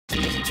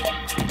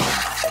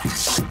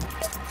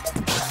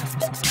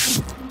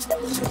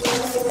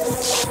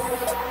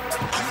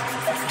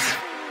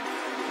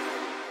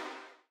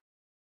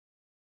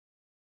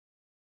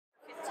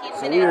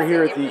we are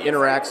here at the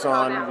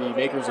Interaxon, the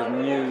makers of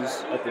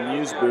Muse, at the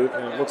Muse booth,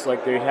 and it looks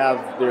like they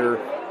have their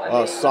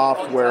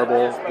soft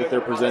wearable that they're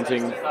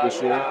presenting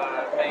this year.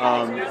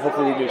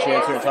 Hopefully we get a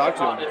chance here and talk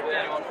to them.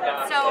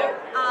 So,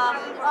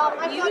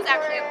 Muse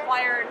actually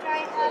acquired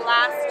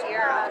last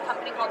year a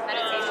company called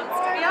Meditation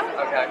Studio.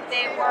 Okay.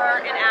 They were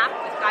an app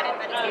with guided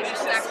meditations.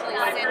 Actually, Sid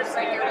right here was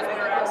one of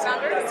the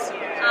co-founders.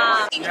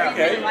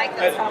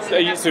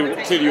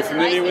 Okay. So you're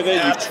familiar with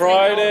it? You've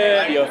tried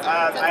it?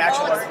 I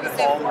actually wasn't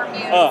involved,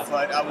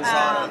 but I was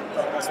on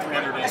almost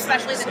 300 days.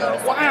 Especially the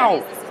notice.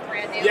 Wow.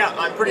 Yeah,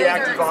 I'm pretty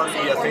active on the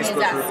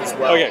Facebook group as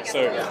well. Okay,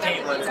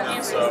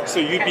 so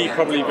you'd be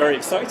probably very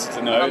excited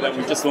to know that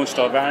we've just launched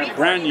our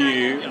brand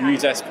new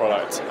Muse-S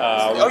product.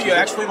 Oh, you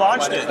actually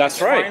launched it?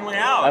 That's right. It's finally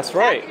out. That's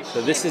right.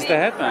 So this is the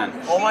headband.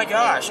 Oh my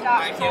gosh,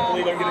 I can't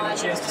believe I'm getting a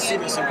chance to see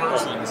this in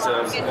person.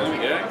 So there we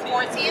go.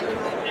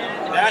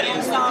 That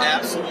is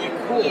absolutely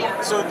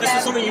cool. So this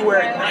is something you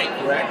wear at night,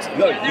 correct?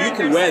 No, you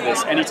can wear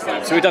this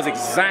anytime. So it does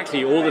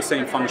exactly all the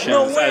same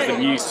functions as the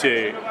Muse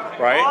 2,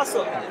 right?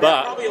 Awesome. That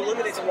probably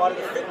eliminates a lot of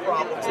the fit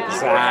problems.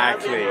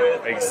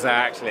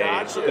 Exactly.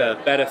 The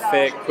better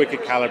fit, quicker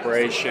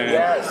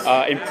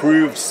calibration,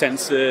 improved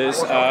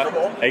sensors.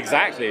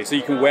 Exactly. So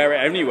you can wear it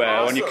anywhere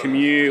on your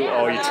commute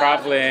or you're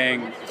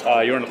traveling,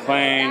 you're on a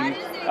plane.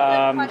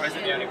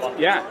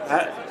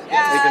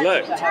 Take a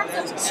look.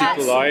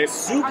 Super light.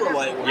 Super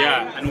light.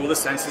 Yeah, and all the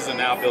sensors are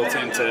now built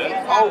into.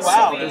 Oh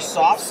wow, there's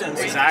soft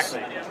sensors.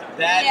 Exactly.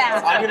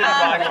 I'm gonna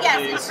buy one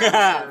of these.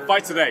 Buy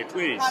today,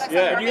 please.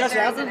 Yeah. Do you guys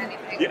have them?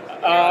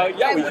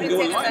 Yeah, we can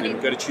go online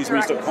and go to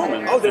choosemuse.com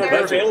and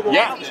they're available.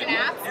 Yeah.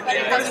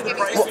 And what is the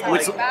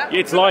pricing?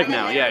 It's live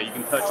now. Yeah, you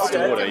can purchase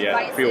to order.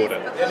 Yeah, pre-order.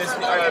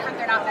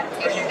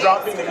 Are you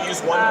dropping the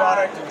Muse 1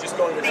 product and just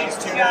going with these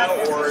two now,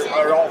 or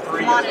are all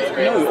three?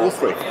 No, all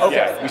three. Okay.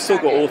 Yeah, we still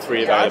got all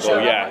three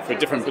available. Yeah, for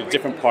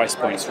different price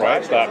points,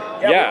 right? But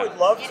we would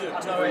love to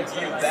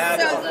review that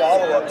as a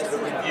follow-up to the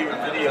review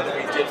and video that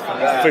we did for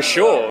that. For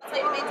sure.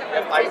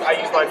 I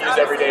use my Muse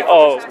every day.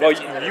 Oh, well,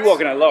 you are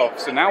going to love.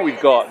 So now we've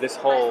got this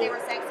whole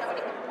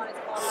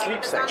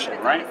sleep section,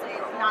 right?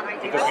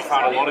 Because we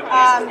found a lot of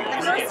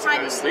users the first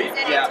time you use it,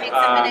 it takes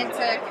a minute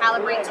to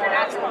calibrate to your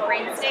natural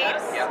brain state.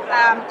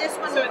 This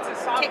one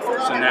takes a little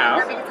bit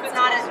longer because it's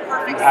not as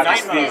perfect.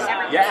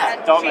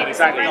 Darknet,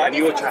 exactly. And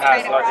you also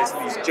have like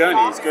these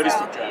journeys, go to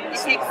sleep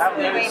journeys. It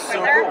takes way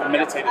quicker.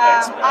 Meditative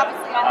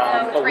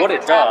expert. But what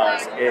it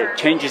does, it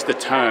changes the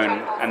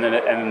tone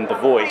and the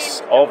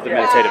voice of the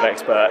meditative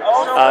expert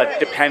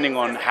depending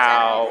on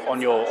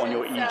your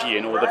EEG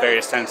and all the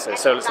various sensors.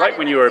 So it's like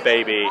when you were a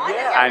baby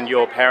and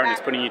your parent is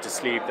putting you to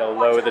sleep. They'll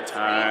lower the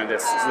tone,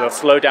 they'll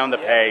slow down the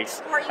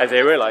pace as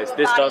they realize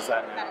this does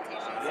that.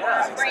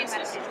 Brain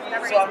meditation,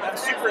 whatever. So I'm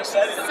super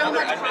excited. So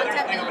much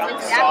content built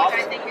into that,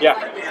 which I think is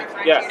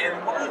And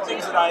one of the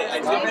things that I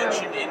did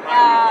mention in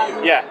my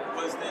review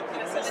was that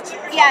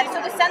so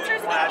the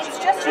sensors, it's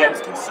just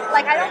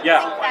like I don't think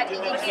that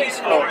EEG is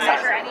going to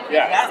measure anything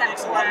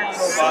except for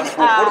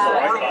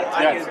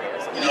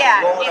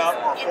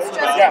it's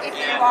just if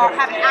you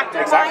have an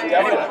active mind, you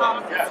can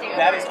calm the state.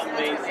 That is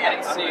amazing.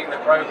 And seeing the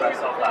progress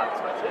of that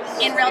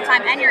in real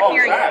time, and you're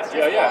hearing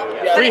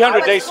it.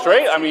 300 days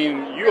straight? I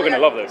mean, you are going to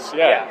love this.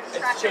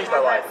 It's changed my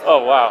life.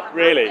 Oh, wow.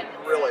 Really?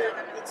 Really.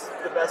 It's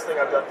the best thing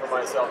I've done for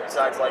myself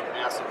besides like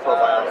acid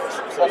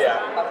probiotics. So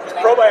just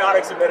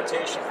probiotics and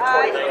meditation for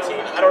 2019.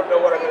 I don't know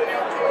what I'm going to do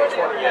for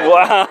 2020 yet.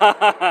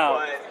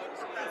 Wow.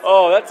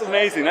 Oh, that's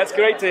amazing. That's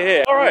great to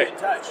hear. All right.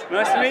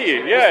 Nice to meet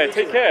you. Yeah,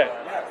 take care.